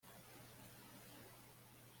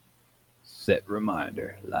Set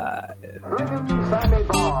reminder live.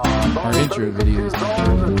 Our intro video is Art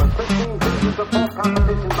Monk is now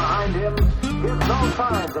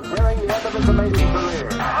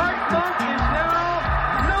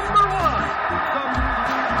number one,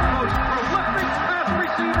 the most prolific pass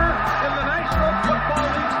receiver in the National Football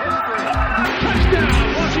League's history. Touchdown,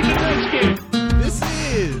 Washington Redskins. This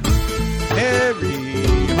is Harry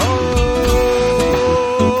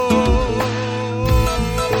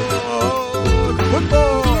Hog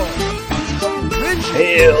Football.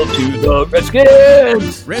 Hail to the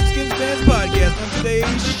Redskins! Redskins Fans Podcast. On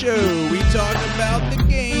today's show, we talk about the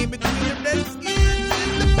game between the Redskins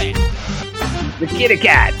and the Bats. The Kitty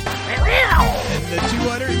Cats! And the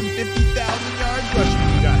 250,000 yards rushing.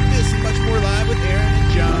 We got this and much more live with Aaron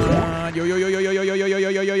and John. Yo, yo, yo, yo, yo, yo, yo, yo, yo,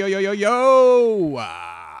 yo, yo, yo, yo, yo, yo.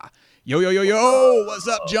 Yo, yo, yo, yo. What's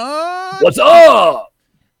up, John? What's up?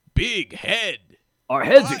 Big head. Our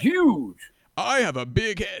heads are huge. I have a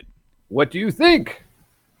big head. What do you think?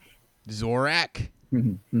 Zorak.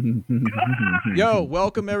 Yo,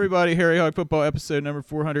 welcome everybody. Harry Hog Football episode number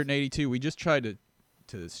 482. We just tried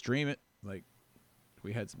to stream it. Like,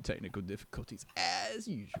 we had some technical difficulties as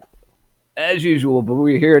usual. As usual, but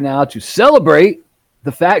we're here now to celebrate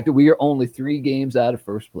the fact that we are only 3 games out of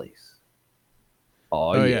first place.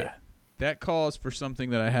 Oh yeah. That calls for something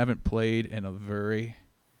that I haven't played in a very,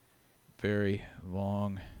 very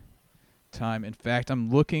long time. In fact, I'm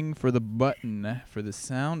looking for the button for the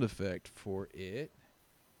sound effect for it.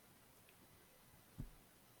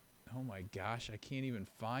 Oh my gosh, I can't even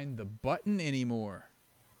find the button anymore.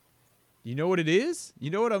 You know what it is? You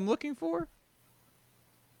know what I'm looking for?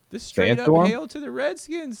 The straight up Sandstorm? Hail to the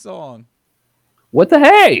Redskins song. What the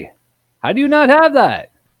hey? How do you not have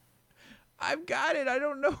that? I've got it. I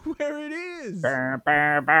don't know where it is. All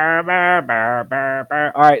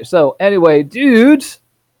right, so anyway, dudes,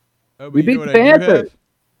 Oh, but we you beat know the what I do Panthers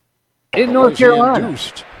have? in North Carolina.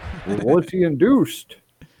 Was he induced?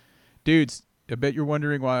 Dudes, I bet you're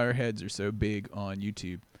wondering why our heads are so big on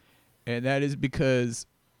YouTube. And that is because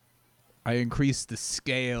I increased the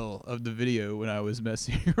scale of the video when I was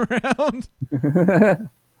messing around.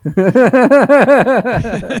 I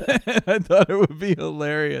thought it would be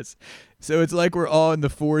hilarious. So it's like we're all in the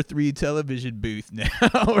 4-3 television booth now,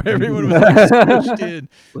 where everyone was like squished in.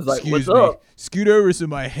 Was like, Excuse what's me. up? Scoot over so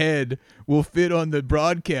my head will fit on the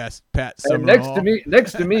broadcast, Pat And Summerall.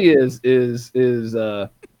 next to me is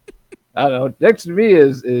I don't know. Next to me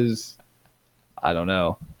is I don't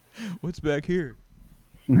know. What's back here?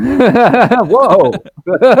 Whoa.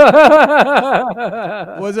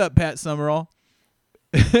 What's up, Pat Summerall?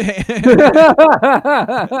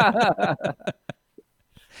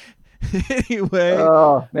 Anyway,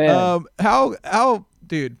 Oh man. how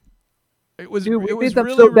dude, it was Dude, we it was beat them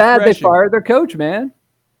really so bad they refreshing. fired their coach, man.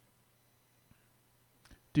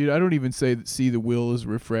 Dude, I don't even see the wheel is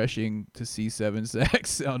refreshing to see 7 sacks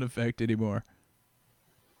sound effect anymore.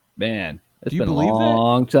 Man, it's Do you been a believe that?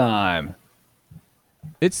 long time.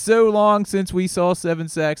 It's so long since we saw 7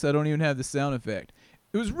 sacks, I don't even have the sound effect.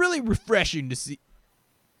 It was really refreshing to see.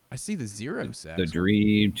 I see the 0 sacks. The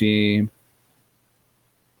dream team.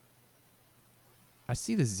 I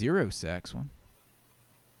see the 0 sacks one.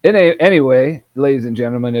 Anyway, ladies and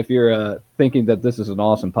gentlemen, if you're thinking that this is an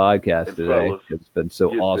awesome podcast today, fellas, it's been so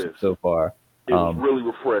get awesome this. so far. It was really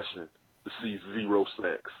refreshing to see 0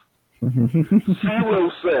 sacks.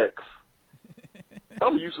 0 sacks.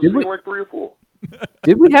 I'm used to Did we- seeing like 3 or 4.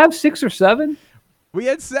 Did we have 6 or 7? We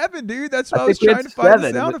had 7, dude. That's I what I was think we trying had to find 7. the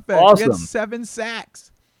It sound was effect. We awesome. had 7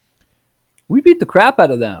 sacks. We beat the crap out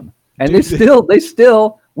of them, and Dude,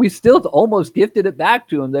 we still almost gifted it back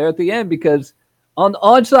to them there at the end because on the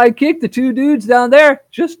onside kick, the 2 dudes down there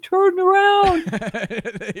just turned around.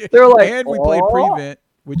 They're like, and we played "Oh." prevent,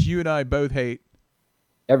 which you and I both hate.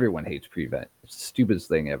 Everyone hates prevent. It's the stupidest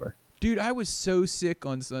thing ever. Dude, I was so sick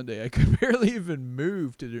on Sunday. I could barely even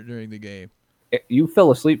move during the game. You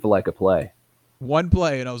fell asleep for like a play. One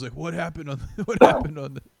play, and I was like, "What happened on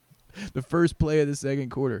the first play of the second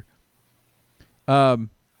quarter?"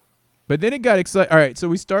 But then it got exciting. All right, so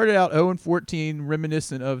we started out 0-14,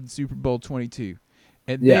 reminiscent of Super Bowl 22,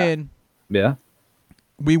 and Yeah. then Yeah.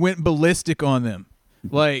 we went ballistic on them.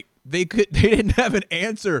 Like they didn't have an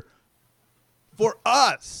answer for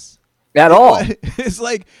us At all. It's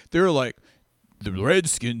like they're like, the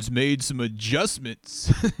Redskins made some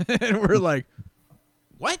adjustments, and we're like,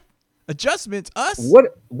 what adjustments? Us?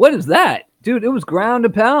 What is that? Dude, it was ground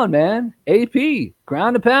and pound, man. AP,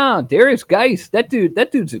 ground and pound. Darius Geist, that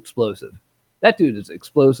dude's explosive. That dude is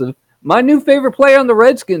explosive. My new favorite player on the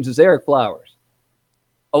Redskins is Eric Flowers.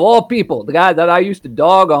 of all people, the guy that I used to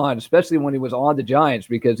dog on, especially when he was on the Giants,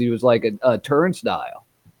 because he was like a turnstile.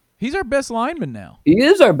 He's our best lineman now. He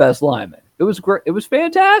is our best lineman. It was great. It was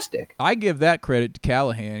fantastic. I give that credit to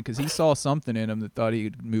Callahan because he saw something in him that thought he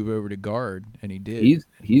could move over to guard, and he did.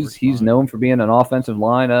 He's known for being an offensive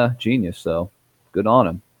line genius. So good on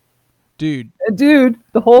him, dude. And dude,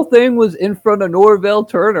 the whole thing was in front of Norvell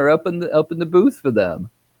Turner up in the booth for them.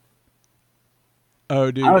 Oh,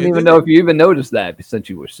 dude, I don't even know if you even noticed that since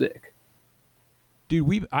you were sick.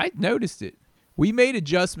 Dude, I noticed it. We made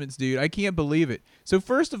adjustments, dude. I can't believe it. So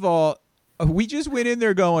first of all, we just went in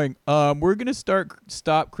there going, we're gonna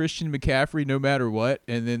stop Christian McCaffrey no matter what,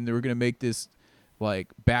 and then we're gonna make this like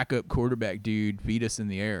backup quarterback dude beat us in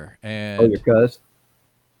the air. And your cuz?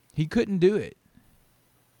 He couldn't do it.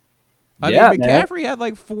 I Yeah, mean, McCaffrey had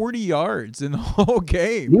like 40 yards in the whole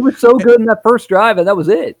game. He was so good in that first drive, and that was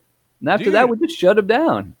it. And after Dude. that, we just shut him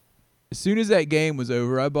down. As soon as that game was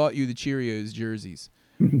over, I bought you the Cheerios jerseys.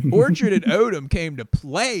 Orchard and Odom came to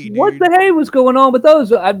play, dude. What the hey was going on with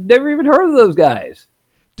those? I've never even heard of those guys.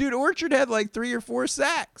 Dude, Orchard had like 3 or 4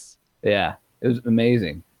 sacks. Yeah, it was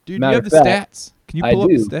amazing. Dude, do you have the stats? Can you pull up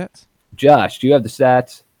the stats? Josh, do you have the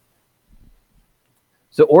stats?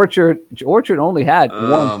 So Orchard only had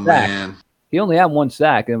one sack. Man. He only had one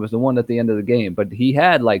sack, and it was the one at the end of the game. But he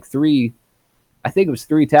had like 3, I think it was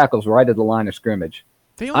 3 tackles right at the line of scrimmage.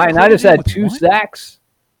 I just had 2 sacks.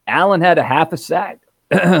 Allen had a half a sack.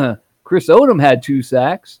 Chris Odom had 2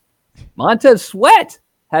 sacks. Montez Sweat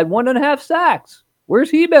had 1.5 sacks. Where's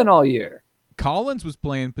he been all year? Collins was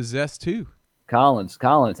playing possessed too. Collins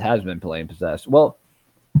has been playing possessed. Well,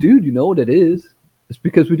 dude, you know what it is? It's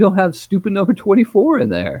because we don't have stupid number 24 in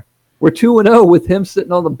there. We're 2-0 with him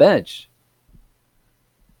sitting on the bench.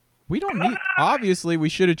 We don't need. Obviously, we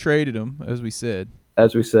should have traded him, as we said.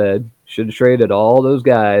 As we said, should have traded all those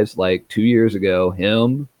guys like 2 years ago.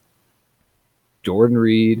 Him, Jordan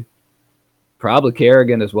Reed, probably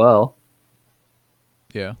Kerrigan as well.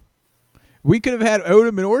 Yeah. We could have had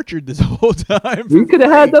Odom and Orchard this whole time. We could have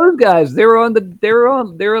had those guys. They were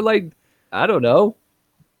like, I don't know,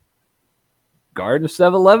 guarding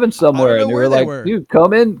 7-Eleven somewhere. And they were like, dude,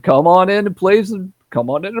 come on in and play some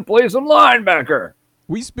linebacker.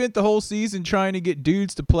 We spent the whole season trying to get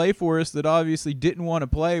dudes to play for us that obviously didn't want to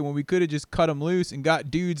play when we could have just cut them loose and got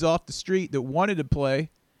dudes off the street that wanted to play.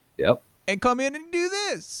 Yep. And come in and do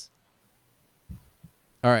this.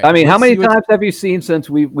 All right. I mean, how many times have you seen since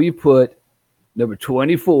we put number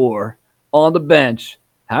 24 on the bench?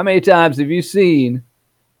 How many times have you seen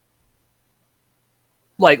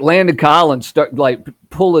like Landon Collins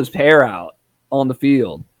pull his hair out on the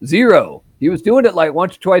field? 0. He was doing it like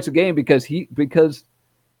once or twice a game because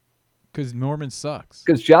Norman sucks.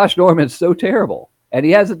 Because Josh Norman's so terrible, and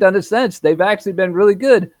he hasn't done it since. They've actually been really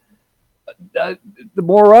good. The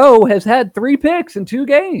Moreau has had 3 picks in 2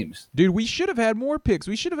 games. Dude, we should have had more picks.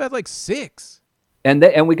 We should have had like 6.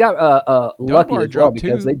 And we got lucky as well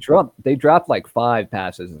because 2. they dropped like 5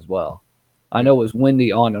 passes as well. I know it was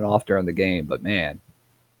windy on and off during the game, but man,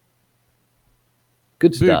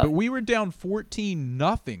 good stuff. But we were down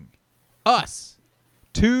 14-0. Us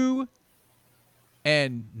 2-9.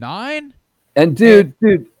 And dude,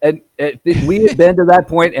 and we had been to that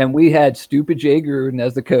point, and we had stupid Jay Gruden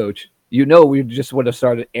as the coach. You know, we just would have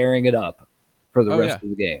started airing it up for the rest of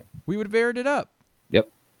the game. We would have aired it up.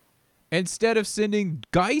 Yep. Instead of sending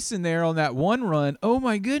Geis in there on that one run, oh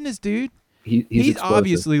my goodness, dude. He's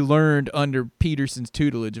obviously learned under Peterson's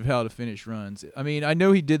tutelage of how to finish runs. I mean, I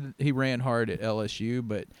know he ran hard at LSU,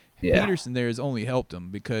 but Peterson there has only helped him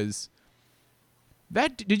because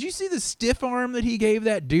did you see the stiff arm that he gave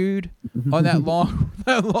that dude on that long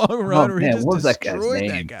run where he just destroyed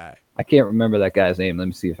that guy? I can't remember that guy's name. Let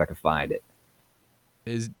me see if I can find it.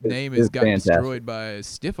 His name has got destroyed by a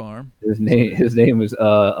stiff arm. His name was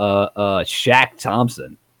Shaq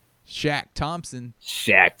Thompson. Shaq Thompson.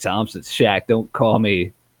 Shaq, don't call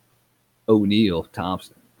me O'Neal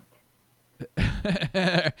Thompson.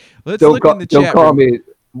 Let's look in the chat. Don't call me.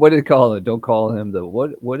 What did he call it? Don't call him the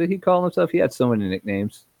what? What did he call himself? He had so many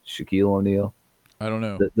nicknames. Shaquille O'Neal. I don't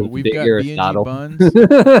know. The we've big got Aristotle. B&G Buns. We've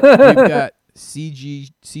got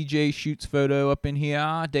CJ Shoots photo up in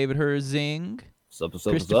here. David Herzing.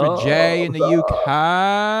 Christopher J in the UK.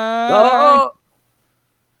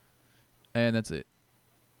 And that's it.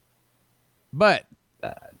 But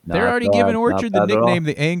they're already giving Orchard the nickname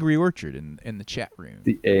the Angry Orchard in the chat room.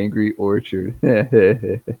 The Angry Orchard.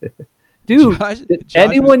 Dude, did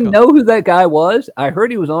anyone know who that guy was? I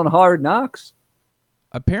heard he was on Hard Knocks.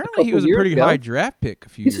 Apparently he was a pretty high draft pick a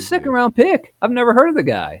few years ago. He's a second-round pick. I've never heard of the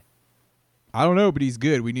guy. I don't know, but he's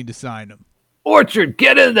good. We need to sign him. Orchard,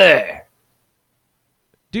 get in there.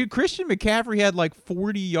 Dude, Christian McCaffrey had like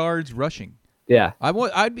 40 yards rushing. Yeah.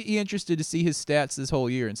 I'd be interested to see his stats this whole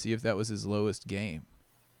year and see if that was his lowest game.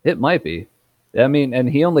 It might be. I mean, and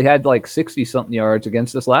he only had like 60-something yards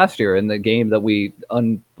against us last year in the game that we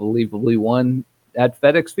unbelievably won at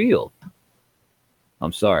FedEx Field.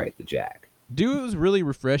 I'm sorry, the Jack. Dude, it was really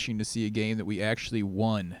refreshing to see a game that we actually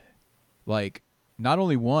won. Like, not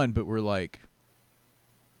only won, but we're like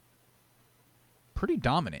pretty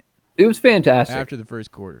dominant. It was fantastic. After the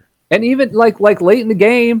first quarter. And even like late in the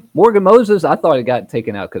game, Morgan Moses, I thought he got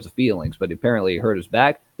taken out because of feelings, but apparently he hurt his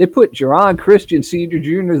back. They put Jerron Christian Sr.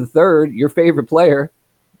 Jr. III, your favorite player,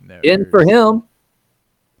 in for him.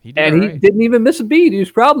 He didn't even miss a beat. He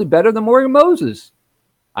was probably better than Morgan Moses.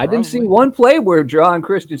 I didn't see one play where Jerron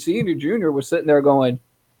Christian Sr. Jr. was sitting there going,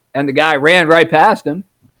 and the guy ran right past him.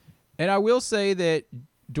 And I will say that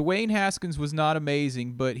Dwayne Haskins was not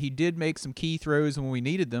amazing, but he did make some key throws when we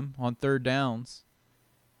needed them on third downs.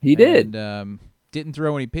 He did. And didn't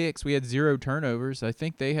throw any picks. We had 0 turnovers. I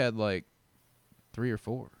think they had like 3 or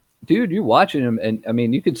 4. Dude, you're watching him, and I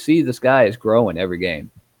mean, you could see this guy is growing every game.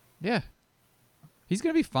 Yeah. He's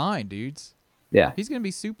going to be fine, dudes. Yeah. He's going to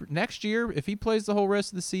be super. Next year, if he plays the whole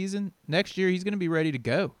rest of the season, next year he's going to be ready to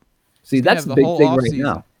go. See, that's the big thing right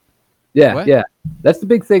now. Yeah, yeah. That's the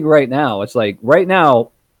big thing right now. It's like right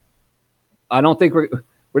now, I don't think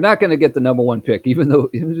we're not going to get the number 1 pick, even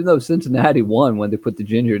though Cincinnati won when they put the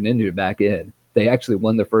Ginger Ninja back in. They actually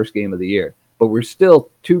won their first game of the year, but we're still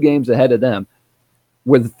 2 games ahead of them.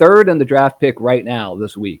 We're the 3rd in the draft pick right now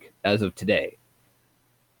this week, as of today.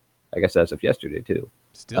 I guess as of yesterday too.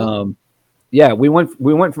 Still, yeah, we went from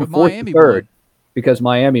 4th to 3rd because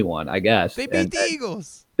Miami won. I guess they beat the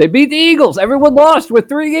Eagles. They beat the Eagles. Everyone lost. We're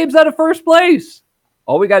 3 games out of first place.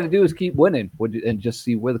 All we got to do is keep winning and just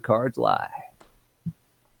see where the cards lie.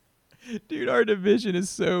 Dude, our division is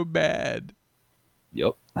so bad.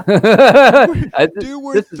 Yep. Dude,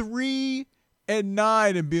 we're 3-9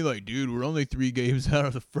 and be like, dude, we're only 3 games out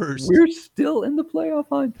of the first. We're still in the playoff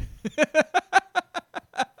hunt.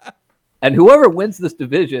 And whoever wins this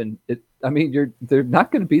division, they're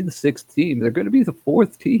not going to be the 6th team. They're going to be the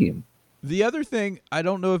 4th team. The other thing, I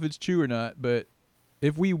don't know if it's true or not, but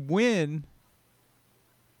if we win,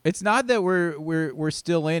 it's not that we're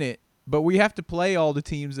still in it, but we have to play all the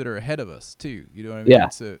teams that are ahead of us too. You know what I mean?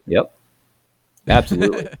 Yeah. Yep.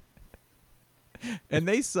 Absolutely. And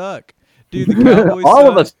they suck, dude. The Cowboys all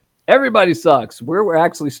suck. of us, everybody sucks. We're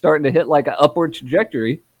actually starting to hit like an upward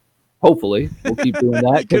trajectory. Hopefully, we'll keep doing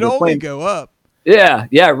that. It could only go up. Yeah,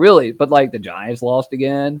 really. But like the Giants lost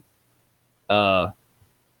again. The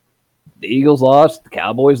Eagles lost. The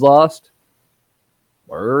Cowboys lost.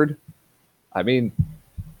 Word. I mean,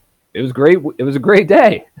 it was great. It was a great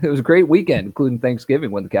day. It was a great weekend, including Thanksgiving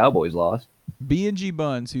when the Cowboys lost. B&G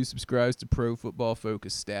Buns, who subscribes to Pro Football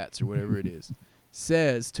Focus Stats or whatever it is,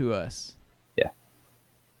 says to us,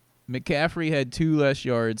 McCaffrey had 2 less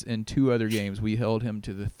yards in 2 other games. We held him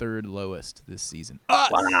to the 3rd lowest this season.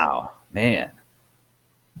 Wow, man.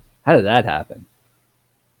 How did that happen?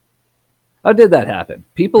 How did that happen?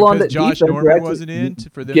 People because on the Josh defense Norman wasn't in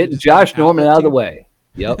for them getting Josh Norman out of the way.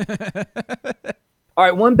 Yep. All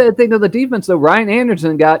right, one bad thing on the defense, though. Ryan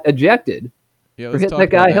Anderson got ejected for hitting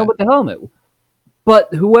that guy helmet to helmet.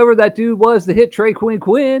 But whoever that dude was that hit Trey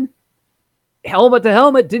Quinn, helmet to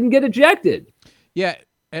helmet, didn't get ejected. Yeah.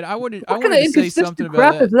 And I wanted what to say something about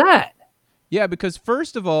crap is that? Yeah, because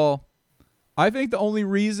first of all, I think the only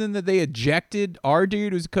reason that they ejected our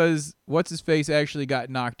dude was because what's-his-face actually got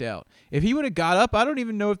knocked out. If he would have got up, I don't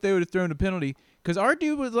even know if they would have thrown a penalty because our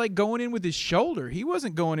dude was like going in with his shoulder. He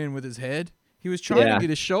wasn't going in with his head. He was trying to get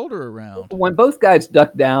his shoulder around. When both guys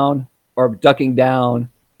duck down or ducking down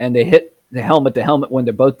and they hit the helmet to helmet when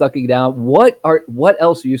they're both ducking down, what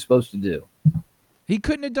else are you supposed to do? He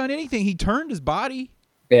couldn't have done anything. He turned his body.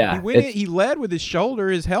 Yeah. He led with his shoulder.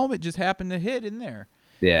 His helmet just happened to hit in there.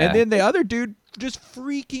 Yeah. And then the other dude just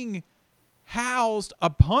freaking housed a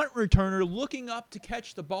punt returner looking up to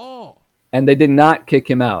catch the ball. And they did not kick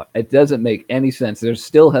him out. It doesn't make any sense. There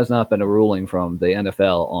still has not been a ruling from the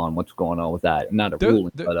NFL on what's going on with that. Not a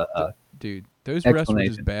ruling, but dude, those refs were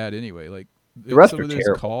just bad anyway. Like the refs some are of those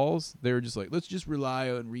terrible. Calls, they were just like, let's just rely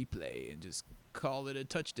on replay and just call it a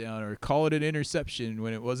touchdown or call it an interception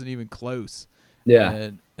when it wasn't even close.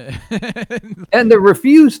 Yeah. And the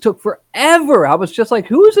reviews took forever. I was just like,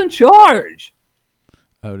 who's in charge?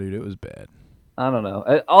 Oh, dude, it was bad. I don't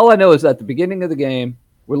know. All I know is at the beginning of the game,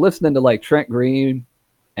 we're listening to like Trent Green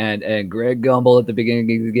and Greg Gumbel at the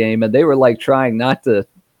beginning of the game, and they were like trying not to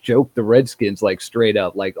joke the Redskins like straight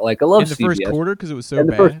up. Like I love CBS. In the first quarter because it was so bad. In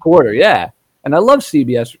the first quarter, yeah. And I love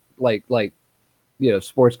CBS like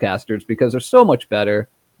sportscasters because they're so much better.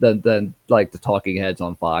 than like the talking heads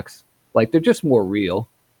on Fox. Like they're just more real.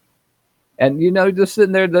 And just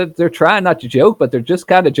sitting there, they're trying not to joke, but they're just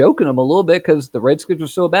kind of joking them a little bit because the Redskins are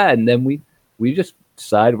so bad. And then we just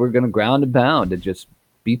decided we're going to ground and pound and just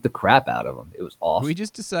beat the crap out of them. It was awesome. We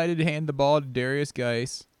just decided to hand the ball to Darius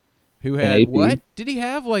Geis, who had what? Did he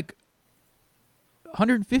have like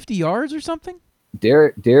 150 yards or something?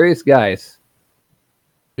 Darius Geis.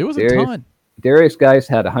 It was a ton. Darius Geis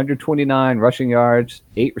had 129 rushing yards,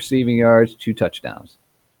 8 receiving yards, 2 touchdowns.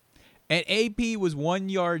 And AP was 1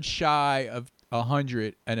 yard shy of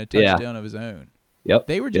 100 and a touchdown of his own. Yep.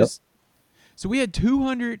 They were just so we had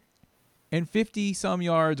 250 some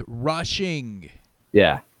yards rushing.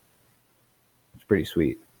 Yeah. It's pretty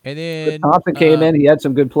sweet. And then Chris Thompson came in. He had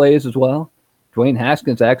some good plays as well. Dwayne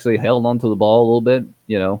Haskins actually held onto the ball a little bit,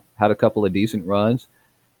 had a couple of decent runs.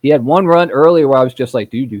 He had one run earlier where I was just like,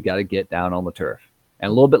 dude, you got to get down on the turf. And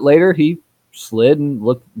a little bit later, he slid and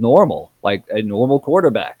looked normal, like a normal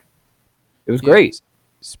quarterback. It was great.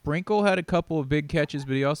 Sprinkle had a couple of big catches,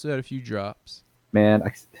 but he also had a few drops. Man,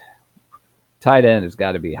 tight end has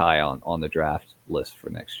got to be high on the draft list for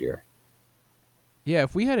next year. Yeah,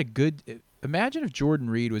 if we had imagine if Jordan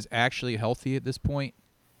Reed was actually healthy at this point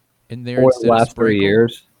in there for instead the last of Sprinkle. 3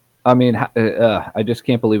 years. I mean, I just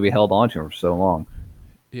can't believe we held on to him for so long.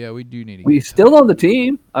 Yeah, we do need to He's still on the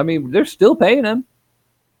team. I mean, they're still paying him.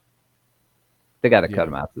 They got to cut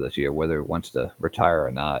him after this year, whether he wants to retire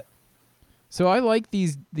or not. So I like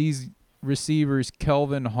these receivers: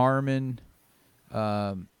 Kelvin Harmon,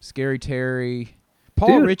 Scary Terry,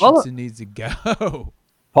 Paul Richardson needs to go.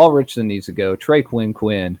 Paul Richardson needs to go. Trey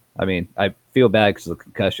Quinn. I mean, I feel bad because of the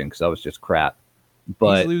concussion because I was just crap.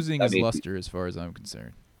 But he's losing his luster as far as I'm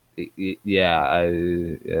concerned. Yeah.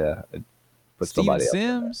 Steve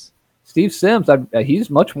Sims. Steve Sims. He's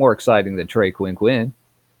much more exciting than Trey Quinn.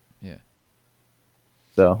 Yeah.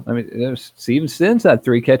 So, I mean, Steven Sims had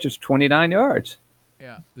 3 catches, 29 yards.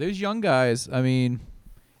 Yeah. Those young guys, I mean,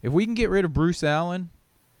 if we can get rid of Bruce Allen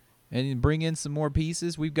and bring in some more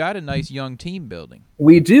pieces, we've got a nice young team building.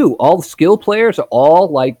 We do. All the skill players are all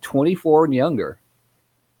like 24 and younger.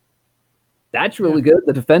 That's really good.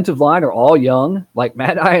 The defensive line are all young. Like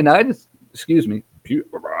Matt Ioannidis,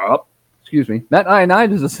 Matt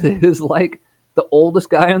Ioannidis is like the oldest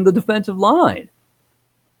guy on the defensive line.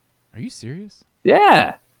 Are you serious?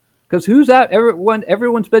 Yeah. Because who's out?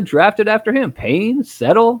 Everyone's been drafted after him. Payne,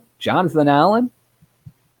 Settle, Jonathan Allen.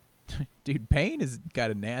 Dude, Payne has got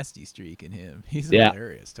a nasty streak in him. He's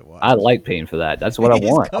hilarious to watch. I like Payne for that. That's what I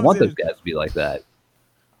want. I want those guys to be like that.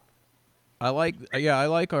 I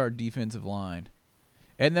like our defensive line.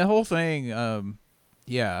 And the whole thing, I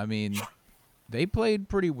mean, they played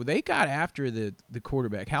they got after the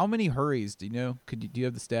quarterback. How many hurries, do you know? Do you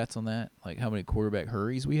have the stats on that? Like how many quarterback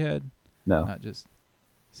hurries we had? No. Not just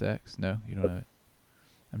sacks? No, you don't have it.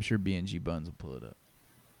 I'm sure B&G Buns will pull it up.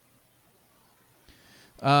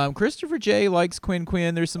 Christopher J likes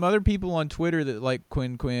Quinn. There's some other people on Twitter that like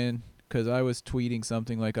Quinn because I was tweeting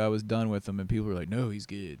something like I was done with him, and people were like, "No, he's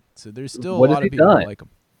good." So there's still a lot of people that like him.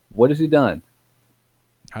 What has he done?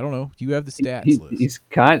 I don't know. You have the stats list.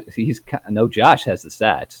 No, Josh has the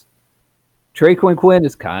stats. Trey Quinn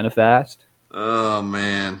is kind of fast. Oh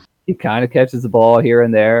man, he kind of catches the ball here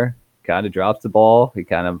and there. Kind of drops the ball. He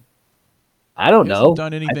kind of, I don't know. Hasn't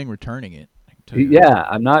done anything returning it. Yeah,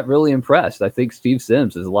 I'm not really impressed. I think Steve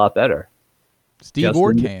Sims is a lot better.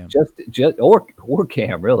 Or Cam. Or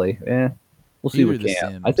Cam, really. We'll see what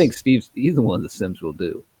Cam. Sims. I think either one of the Sims will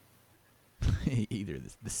do. Either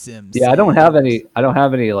the Sims. Yeah, I don't have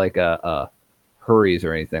any like hurries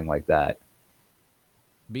or anything like that.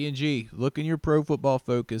 B&G, look in your Pro Football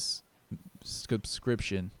Focus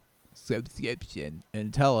subscription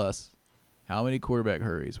and tell us how many quarterback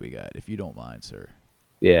hurries we got, if you don't mind, sir.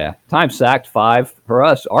 Yeah, time sacked 5 for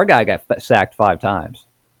us. Our guy got sacked 5 times,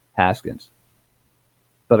 Haskins.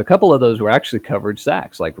 But a couple of those were actually covered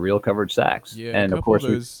sacks, like real covered sacks. Yeah, and of course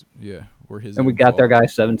were his. And we got their guy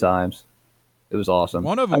 7 times. It was awesome.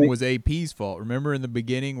 One of them was AP's fault. Remember in the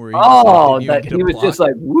beginning where he was just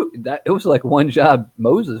like it was like one job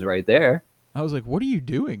Moses right there. I was like, "What are you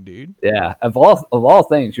doing, dude?" Yeah, of all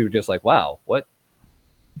things, you were just like, "Wow, what?"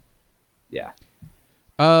 Yeah.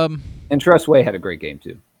 And Tress Way had a great game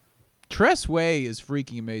too. Tress Way is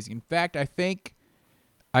freaking amazing. In fact, I think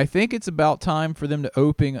it's about time for them to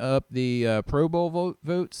open up the Pro Bowl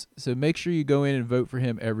votes. So make sure you go in and vote for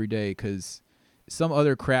him every day, because some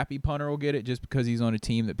other crappy punter will get it just because he's on a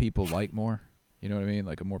team that people like more. You know what I mean?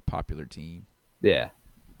 Like a more popular team. Yeah.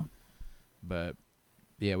 But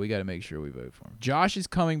yeah, we got to make sure we vote for him. Josh is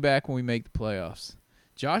coming back when we make the playoffs.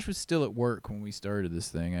 Josh was still at work when we started this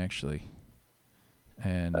thing, actually.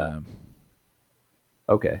 And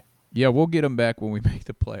okay, yeah, we'll get him back when we make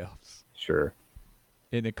the playoffs sure.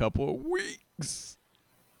 in a couple of weeks.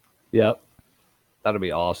 Yep, that'll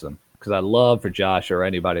be awesome. Because I'd love for Josh or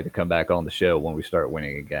anybody to come back on the show when we start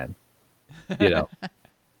winning again. Because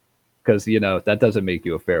that doesn't make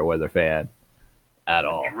you a fair weather fan at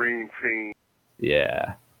all. Dream team.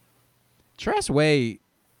 Yeah. Tress Way,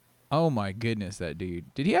 oh my goodness, that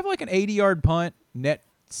dude. Did he have like an 80-yard punt, net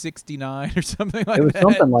 69 or something like that? It was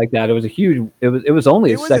something like that. It was a huge. It was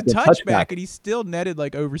only a second touchback, and he still netted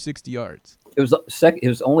like over 60 yards. It was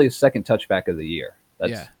only his second touchback of the year.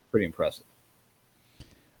 That's pretty impressive.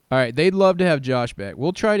 All right, they'd love to have Josh back.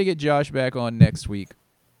 We'll try to get Josh back on next week,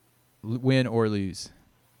 win or lose.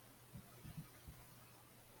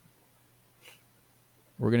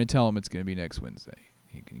 We're going to tell him it's going to be next Wednesday.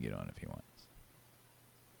 He can get on if he wants.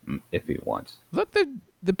 If he wants. Look,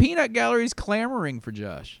 the peanut gallery's clamoring for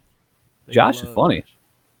Josh. Josh is funny.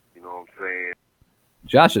 You know what I'm saying?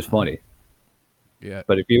 Josh is funny. Yeah.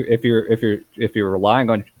 But if you're relying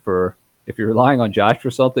on Josh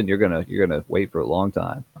for something, you're gonna wait for a long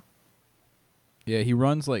time. Yeah, he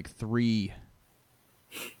runs like three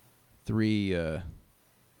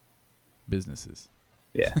businesses.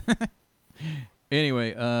 Yeah.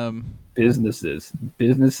 Anyway, businesses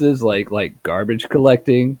like garbage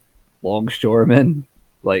collecting, longshoreman.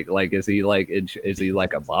 Like is he like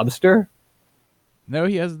a lobster? No,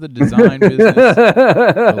 he has the design business,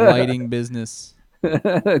 the lighting business,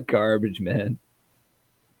 garbage man,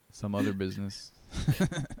 some other business.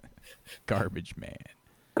 Garbage man.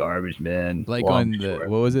 Like on what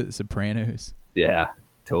was it, Sopranos? Yeah,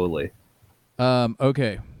 totally.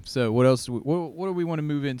 Okay, so what else? What do we want to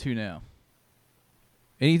move into now?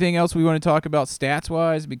 Anything else we want to talk about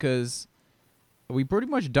stats-wise? Because we pretty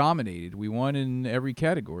much dominated. We won in every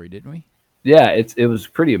category, didn't we? Yeah, it was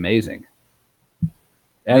pretty amazing. And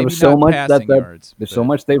Maybe it was so much yards, so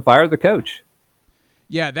much they fired the coach.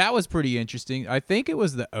 Yeah, that was pretty interesting. I think it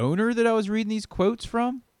was the owner that I was reading these quotes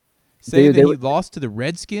from, saying that he lost to the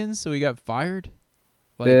Redskins, so he got fired.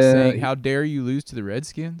 Saying, how dare you lose to the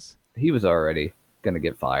Redskins? He was already going to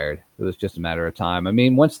get fired. It was just a matter of time. I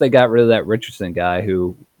mean, once they got rid of that Richardson guy,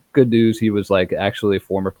 who, good news, he was like actually a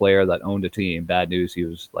former player that owned a team. Bad news, he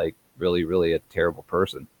was like really, really a terrible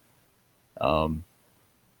person. Whoever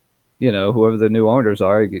the new owners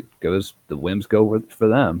are, the whims go for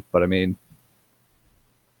them. But I mean,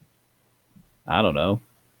 I don't know.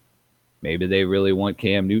 Maybe they really want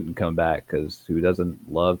Cam Newton come back, because who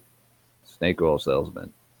doesn't love snake oil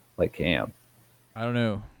salesmen like Cam? I don't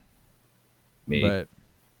know. Me. But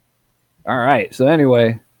all right. So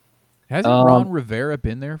anyway, hasn't Ron Rivera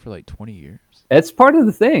been there for like 20 years? It's part of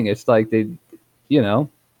the thing. It's like he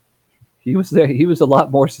was there. He was a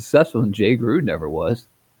lot more successful than Jay Gruden ever was.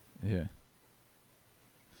 Yeah.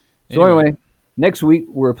 So anyway, next week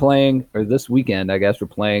we're playing, or this weekend, I guess we're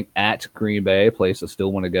playing at Green Bay, a place I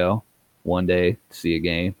still want to go one day to see a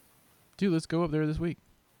game. Dude, let's go up there this week.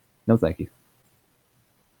 No, thank you.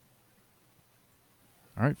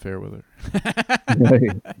 All right, fair weather.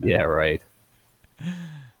 Yeah, right.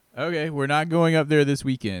 Okay, we're not going up there this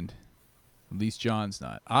weekend. At least John's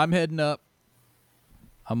not. I'm heading up.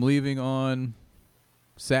 I'm leaving on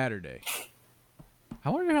Saturday. I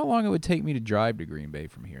wonder how long it would take me to drive to Green Bay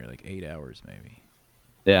from here. Like 8 hours, maybe.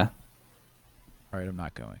 Yeah. All right, I'm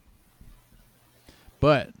not going.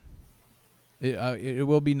 But it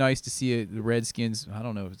will be nice to see the Redskins. I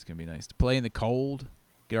don't know if it's going to be nice to play in the cold,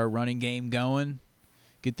 get our running game going,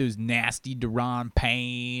 get those nasty Deron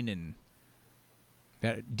Payne and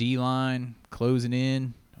that D-line closing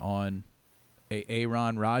in on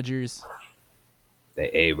Aaron Rodgers.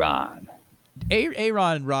 The Aaron.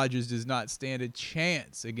 Aaron Rodgers does not stand a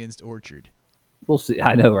chance against Orchard. We'll see.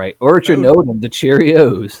 I know, right? Orchard and Odom, the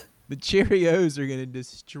Cheerios. The Cheerios are going to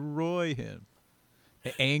destroy him.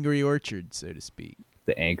 The angry Orchard, so to speak.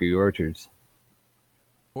 The angry Orchards.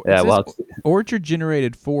 Orchard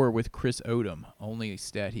generated 4 with Chris Odom. Only a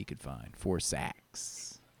stat he could find. 4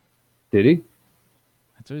 sacks. Did he?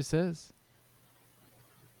 That's what it says.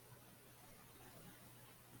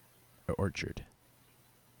 Orchard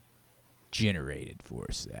generated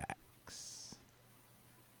 4 sacks.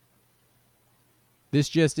 This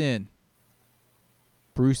just in.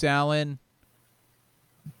 Bruce Allen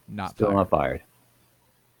still not fired.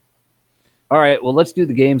 All right, well, let's do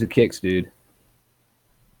the games of kicks, dude.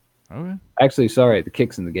 Okay. Actually, sorry, the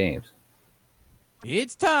kicks and the games.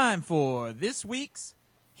 It's time for this week's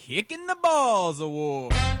Kicking the Balls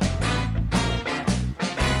Award.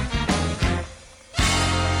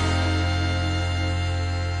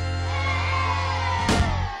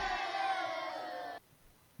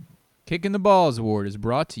 Kicking the Balls Award is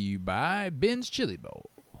brought to you by Ben's Chili Bowl.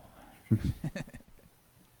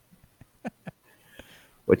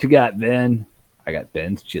 What you got, Ben? I got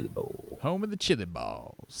Ben's Chili Bowl. Home of the Chili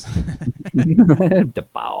Balls. The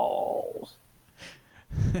balls.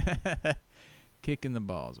 Kicking the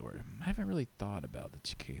Balls Award. I haven't really thought about the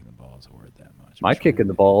Kicking the Balls Award that much. My Kicking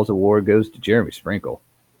the Balls Award goes to Jeremy Sprinkle.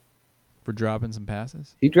 For dropping some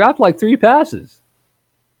passes? He dropped like 3 passes.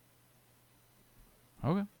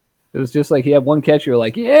 Okay. It was just like he had one catch. You're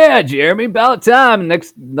like, yeah, Jeremy, about time.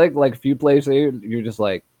 Next, like a few plays later, you're just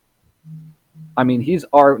like, I mean, he's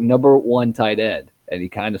our number 1 tight end, and he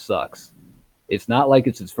kind of sucks. It's not like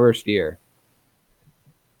it's his first year.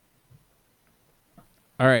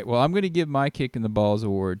 All right. Well, I'm going to give my Kicking the Balls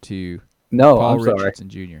Award to Paul I'm Richardson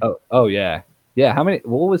Jr. Oh yeah. How many?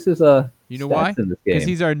 What was his You know why? Because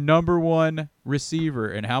he's our number 1 receiver.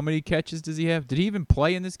 And how many catches does he have? Did he even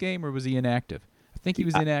play in this game, or was he inactive? I think he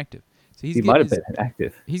was inactive. So he might have been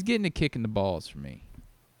inactive. He's getting a kick in the balls for me.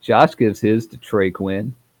 Josh gives his to Trey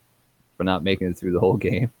Quinn for not making it through the whole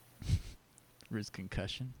game. For his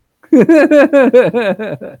concussion.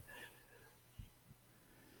 Yeah,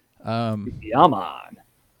 man.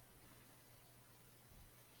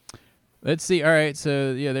 Let's see. All right.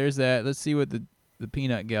 So, yeah, there's that. Let's see what the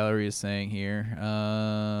peanut gallery is saying here.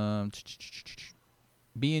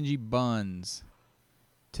 B&G Buns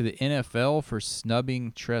to the NFL for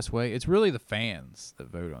snubbing Tress Way. It's really the fans that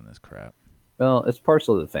vote on this crap. Well, it's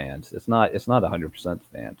partial to the fans. It's not 100% the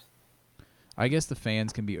fans. I guess the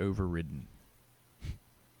fans can be overridden.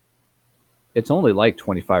 It's only like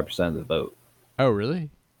 25% of the vote. Oh, really?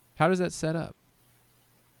 How does that set up?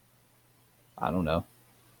 I don't know.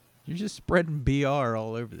 You're just spreading BR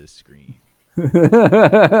all over this screen. It's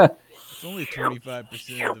only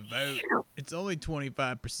 25% of the vote. It's only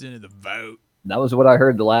 25% of the vote. That was what I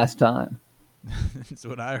heard the last time. That's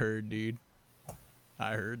what I heard, dude.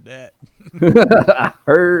 I heard that. I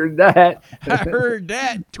heard that. I heard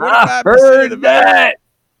that. 25% of the vote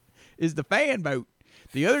is the fan vote.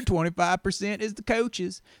 The other 25% is the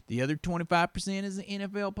coaches. The other 25% is the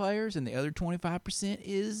NFL players. And the other 25%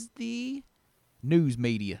 is the news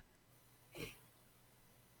media.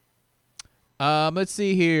 Let's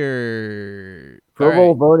see here. Pro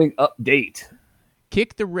Bowl voting update.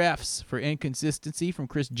 Kick the refs for inconsistency from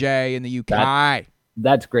Chris J in the UK.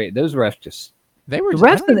 That's great. Those refs just... The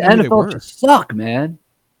refs in the NFL just suck, man.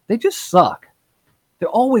 They just suck. They're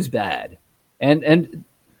always bad. And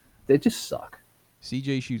they just suck.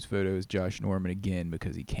 CJ shoots photos Josh Norman again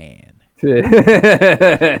because he can.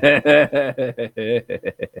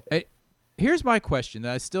 Hey, here's my question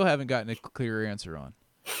that I still haven't gotten a clear answer on.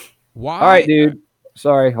 Why? All right, dude.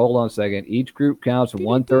 Sorry, hold on a second. Each group counts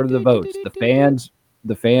 1/3 of the votes.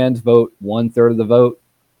 The fans vote 1/3 of the vote.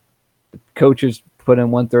 The coaches put in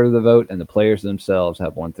 1/3 of the vote, and the players themselves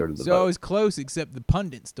have 1/3 of the vote. So it's close, except the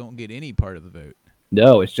pundits don't get any part of the vote.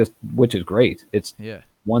 No, it's just, which is great. It's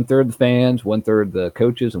 1/3 the fans, 1/3 the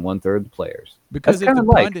coaches, and 1/3 the players. Because if the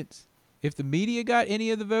pundits, if the media got any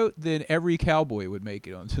of the vote, then every Cowboy would make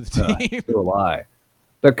it onto the team. Still a lie.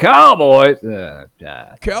 The Cowboys.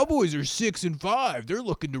 Cowboys are 6-5. They're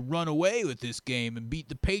looking to run away with this game and beat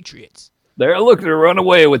the Patriots. They're looking to run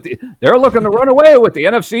away with the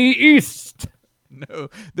NFC East. No,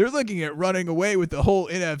 they're looking at running away with the whole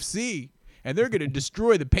NFC, and they're going to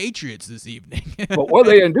destroy the Patriots this evening. But were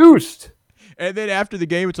they induced? And then after the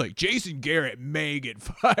game, it's like Jason Garrett may get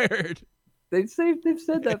fired. They've said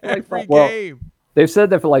that for like every game. They've said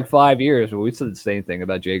that for like 5 years, but we said the same thing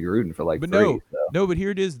about Jay Gruden for like 3. No, but here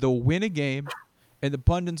it is. They'll win a game, and the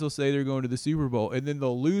pundits will say they're going to the Super Bowl, and then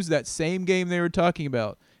they'll lose that same game they were talking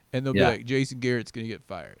about, and they'll be like, Jason Garrett's going to get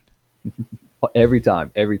fired. Every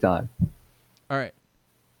time. All right.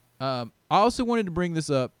 I also wanted to bring this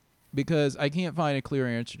up because I can't find a clear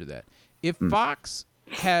answer to that. If Fox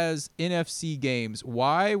has NFC games,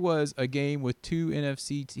 why was a game with 2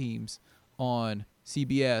 NFC teams on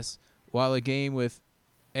CBS while a game with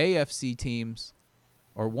AFC teams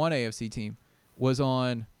or one AFC team was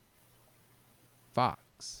on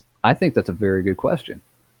Fox? I think that's a very good question.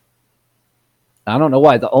 I don't know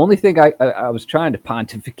why. The only thing I was trying to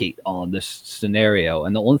pontificate on this scenario,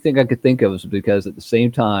 and the only thing I could think of was because at the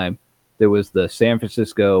same time there was the San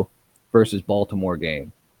Francisco versus Baltimore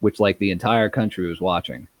game, which like the entire country was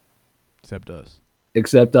watching. Except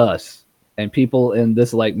us. And people in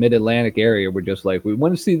this like mid-Atlantic area were just like, we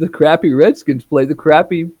want to see the crappy Redskins play the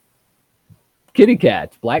crappy kitty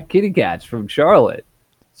cats, black kitty cats from Charlotte.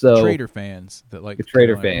 So Trader fans that like the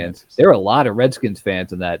Trader fans. There are a lot of Redskins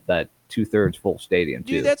fans in that 2/3 full stadium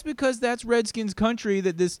too. Dude, that's because that's Redskins country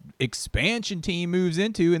that this expansion team moves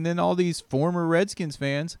into, and then all these former Redskins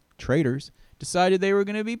fans traitors, decided they were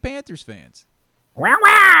going to be Panthers fans. Wow,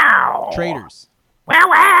 wow. Traitors. Wow,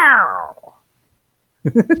 wow.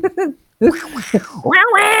 Wow,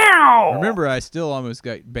 wow. Remember, I still almost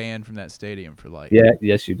got banned from that stadium for life. Yeah,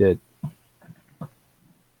 yes, you did.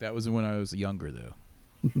 That was when I was younger, though.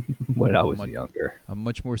 When I was younger. I'm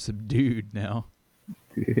much more subdued now.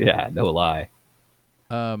 Yeah, no lie.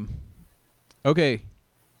 Okay.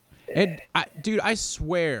 And I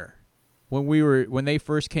swear, when they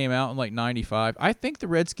first came out in like 95, I think the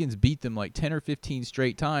Redskins beat them like 10 or 15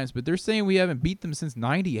 straight times, but they're saying we haven't beat them since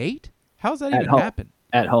 98? How's that even happen?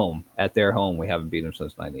 At home. At their home, we haven't beat them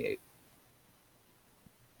since 98.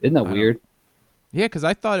 Isn't that weird? Yeah, because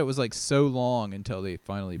I thought it was like so long until they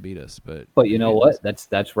finally beat us. But you know what?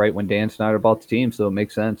 That's right when Dan Snyder bought the team, so it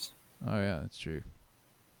makes sense. Oh, yeah, that's true.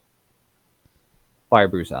 Fire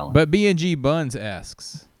Bruce Allen. But B&G Buns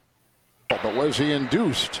asks. But was he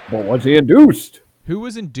induced? Well, was he induced? Who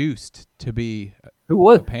was induced to be Who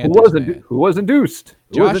was induced?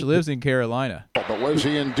 Josh lives in Carolina. But was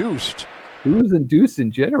he induced? Who was induced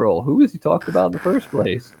in general? Who was he talking about in the first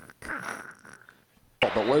place?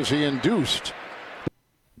 But was he induced?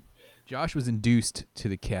 Josh was induced to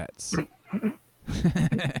the Cats. Josh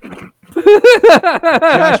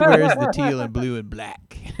wears the teal and blue and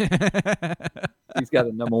black. He's got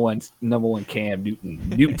a number one Cam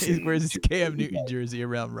Newton. He wears his Cam Newton jersey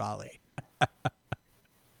around Raleigh.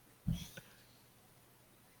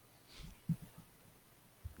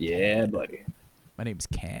 Yeah, buddy. My name's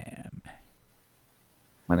Cam.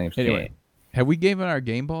 My name's Anyway, Cam. have we given our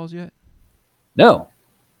game balls yet? No.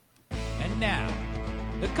 And now,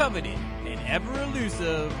 the coveted and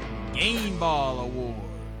ever-elusive Game Ball Award.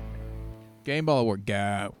 Game Ball Award,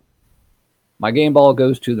 go. My game ball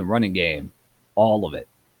goes to the running game. All of it.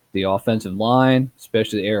 The offensive line,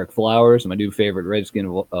 especially Eric Flowers, my new favorite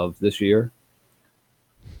Redskin of this year.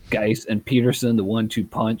 Geis and Peterson, the 1-2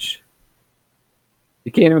 punch.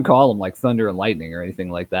 You can't even call them like thunder and lightning or anything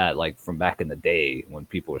like that, like from back in the day when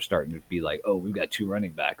people were starting to be like, oh, we've got two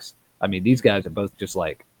running backs. I mean, these guys are both just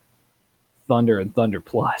like Thunder and Thunder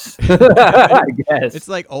Plus, I guess. It's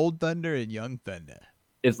like old Thunder and young Thunder.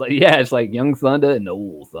 It's like young Thunder and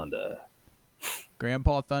old Thunder.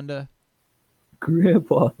 Grandpa Thunder.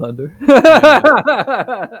 Grandpa Thunder.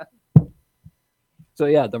 So,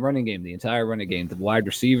 yeah, the running game, the entire running game, the wide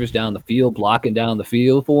receivers down the field, blocking down the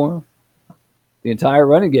field for them. The entire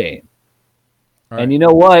running game. Right. And you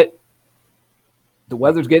know what? The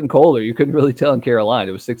weather's getting colder. You couldn't really tell in Carolina.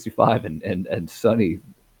 It was 65 and sunny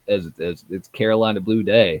as it's Carolina Blue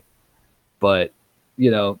Day. But, you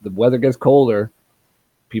know, the weather gets colder.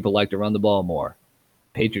 People like to run the ball more.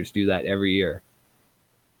 Patriots do that every year.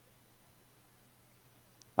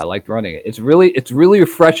 I liked running it. It's really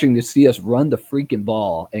refreshing to see us run the freaking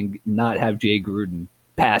ball and not have Jay Gruden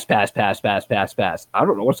pass. I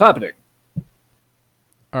don't know what's happening.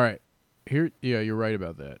 All right. You're right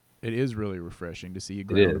about that. It is really refreshing to see you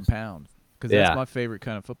ground and pound because that's my favorite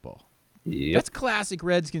kind of football. Yep. That's classic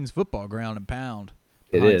Redskins football, ground and pound.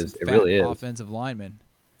 It is. It really is. Offensive linemen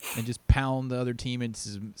and just pound the other team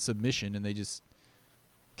into submission, and they just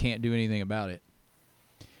can't do anything about it.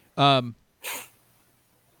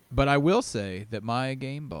 But I will say that my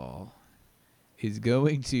game ball is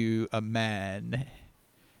going to a man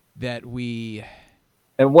that we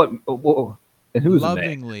and who's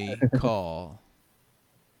lovingly call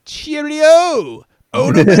Cheerio,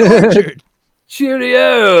 Odom and Orchard.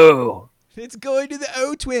 Cheerio. It's going to the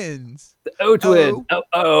O Twins. The O Twins.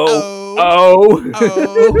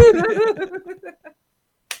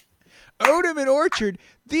 Odom and Orchard.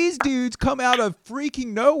 These dudes come out of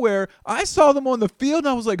freaking nowhere. I saw them on the field, and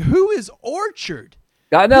I was like, "Who is Orchard?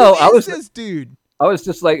 I know. Who is this dude?" I was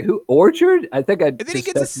just like, "Who? Orchard?" I think I. And then he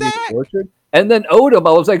gets a sack. Orchard. And then Odom,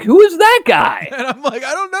 I was like, "Who is that guy?" And I'm like,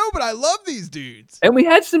 "I don't know, but I love these dudes." And we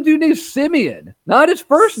had some dude named Simeon. Not his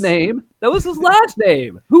first name. That was his last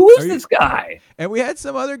name. Who is this guy? And we had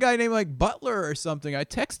some other guy named like Butler or something. I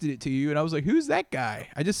texted it to you, and I was like, "Who's that guy?"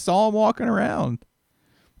 I just saw him walking around.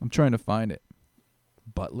 I'm trying to find it.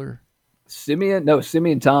 Butler? Simeon? No,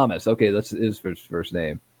 Simeon Thomas. Okay, that's his first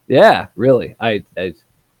name. Yeah, really. I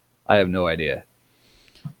have no idea.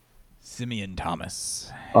 Simeon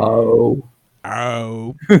Thomas. Oh.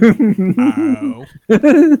 All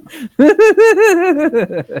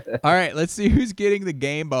right, let's see who's getting the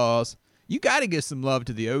game balls. You got to give some love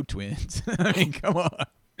to the O Twins. I mean, come on.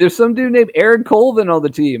 There's some dude named Aaron Colvin on the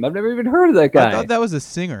team. I've never even heard of that guy. I thought that was a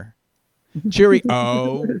singer. Cheerio.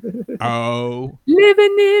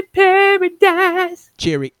 Living in paradise.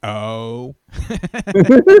 Cheerio.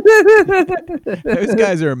 Those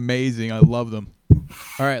guys are amazing. I love them.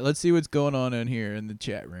 All right, let's see what's going on in here in the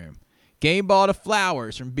chat room. Game ball to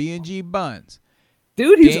Flowers from B&G Buns.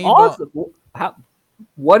 Dude, he's Game awesome.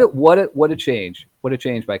 What a change. What a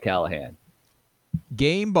change by Callahan.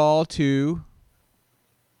 Game ball to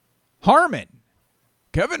Harmon.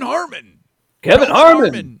 Kevin Harmon. Kevin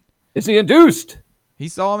Harmon. Is he induced? He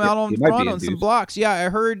saw him out on front on some blocks. Yeah, I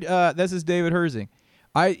heard this is David Herzing.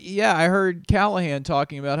 I heard Callahan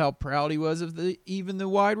talking about how proud he was of even the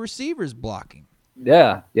wide receivers blocking.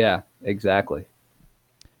 Yeah, exactly.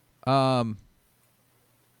 Let's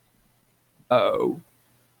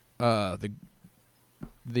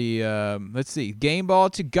see. Game ball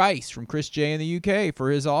to Geis from Chris J in the UK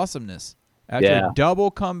for his awesomeness. After a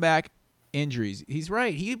double comeback injuries. He's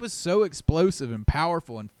right. He was so explosive and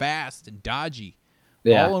powerful and fast and dodgy.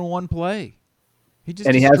 All in one play. He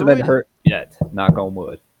hasn't been hurt yet. Knock on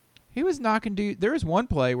wood. He was knocking dude. There was one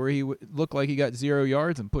play where he looked like he got 0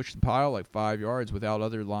 yards and pushed the pile like 5 yards without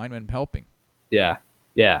other linemen helping. Yeah.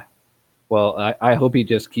 Well, I hope he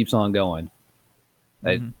just keeps on going.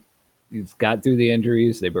 He's got through the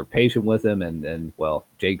injuries. They were patient with him, and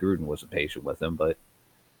Jay Gruden wasn't patient with him, but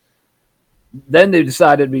then they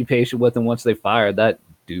decided to be patient with him once they fired that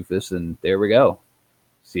doofus, and there we go.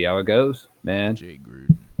 See how it goes, man. Jay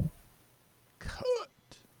Gruden.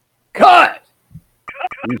 Cut!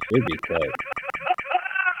 He should be cut.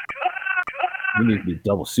 He needs to be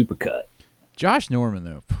double super cut. Josh Norman,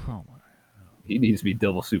 though. Oh my. He needs to be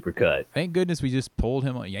double super cut. Thank goodness we just pulled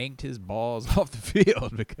him, yanked his balls off the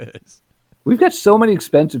field because we've got so many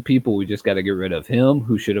expensive people we just got to get rid of. Him,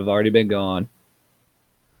 who should have already been gone.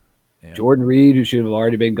 Yeah. Jordan Reed, who should have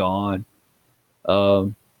already been gone.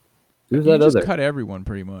 Who's that other? Cut everyone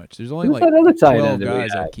pretty much. There's only like that other 12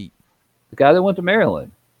 guys I keep. The guy that went to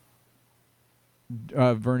Maryland.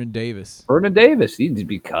 Vernon Davis. Vernon Davis. He needs to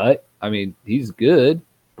be cut. I mean, he's good,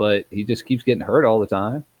 but he just keeps getting hurt all the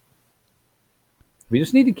time. We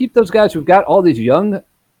just need to keep those guys. We've got all these young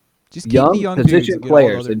position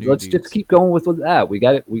players, and let's just keep going with that. We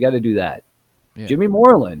got to do that. Yeah. Jimmy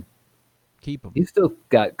Moreland. Keep him. He's still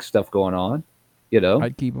got stuff going on.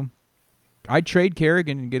 I'd keep him. I'd trade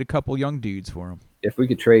Kerrigan and get a couple young dudes for him. If we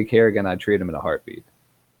could trade Kerrigan, I'd trade him in a heartbeat.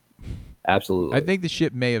 Absolutely. I think the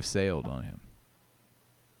ship may have sailed on him.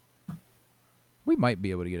 We might be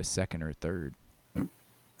able to get a second or a third.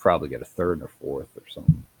 Probably get a third or fourth or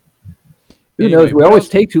something. Who knows? We always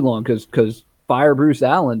take too long because fire Bruce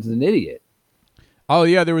Allen's an idiot. Oh,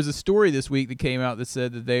 yeah. There was a story this week that came out that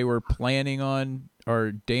said that they were planning on,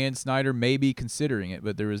 or Dan Snyder may be considering it,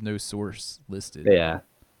 but there was no source listed. Yeah.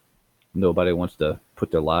 Nobody wants to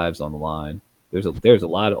put their lives on the line. There's a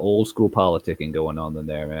lot of old school politicking going on in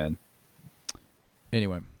there, man.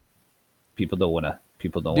 Anyway. People don't want to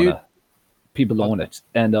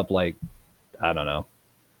end up like, I don't know.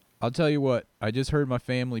 I'll tell you what. I just heard my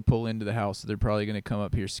family pull into the house. So they're probably going to come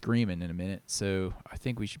up here screaming in a minute. So I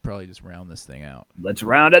think we should probably just round this thing out. Let's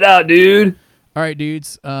round it out, dude. All right,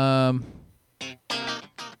 dudes.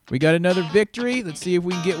 We got another victory. Let's see if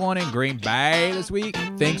we can get one in Green Bay this week.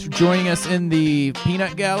 Thanks for joining us in the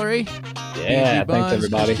Peanut Gallery. Yeah, thanks,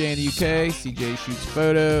 everybody. CJ in the UK. CJ Shoots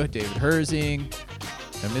Photo. David Herzing.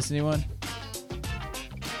 Did I miss anyone?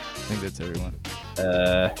 I think that's everyone.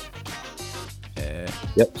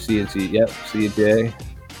 Yep, CNC. Yep, CJ.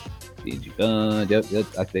 CG Bun. Yep.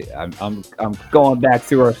 I think I'm going back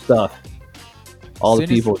through our stuff. All the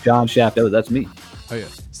people. John Shaft. Oh, that's me. Oh yeah.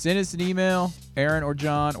 Send us an email, Aaron or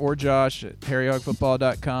John or Josh at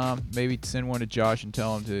harryhogfootball.com. Maybe send one to Josh and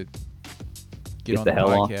tell him to get on the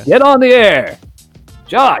podcast. Get on the air,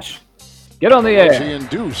 Josh. Get on the air. Is he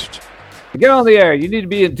induced? Get on the air. You need to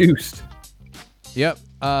be induced. Yep.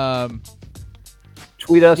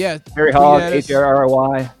 Tweet us. Yeah. Harry Hog.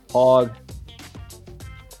 HRRY Hog.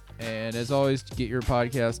 And as always, get your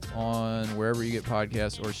podcast on wherever you get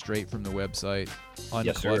podcasts or straight from the website,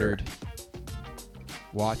 uncluttered. Yes,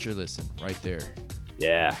 watch or listen right there.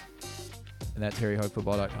 Yeah. And that's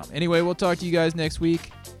harryhogfootball.com. Anyway, we'll talk to you guys next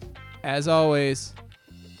week. As always,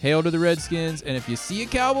 hail to the Redskins. And if you see a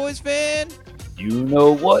Cowboys fan, you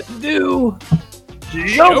know what to do.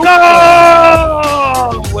 Joke!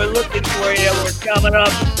 We're looking for you. We're coming up.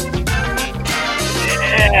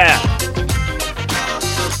 Yeah.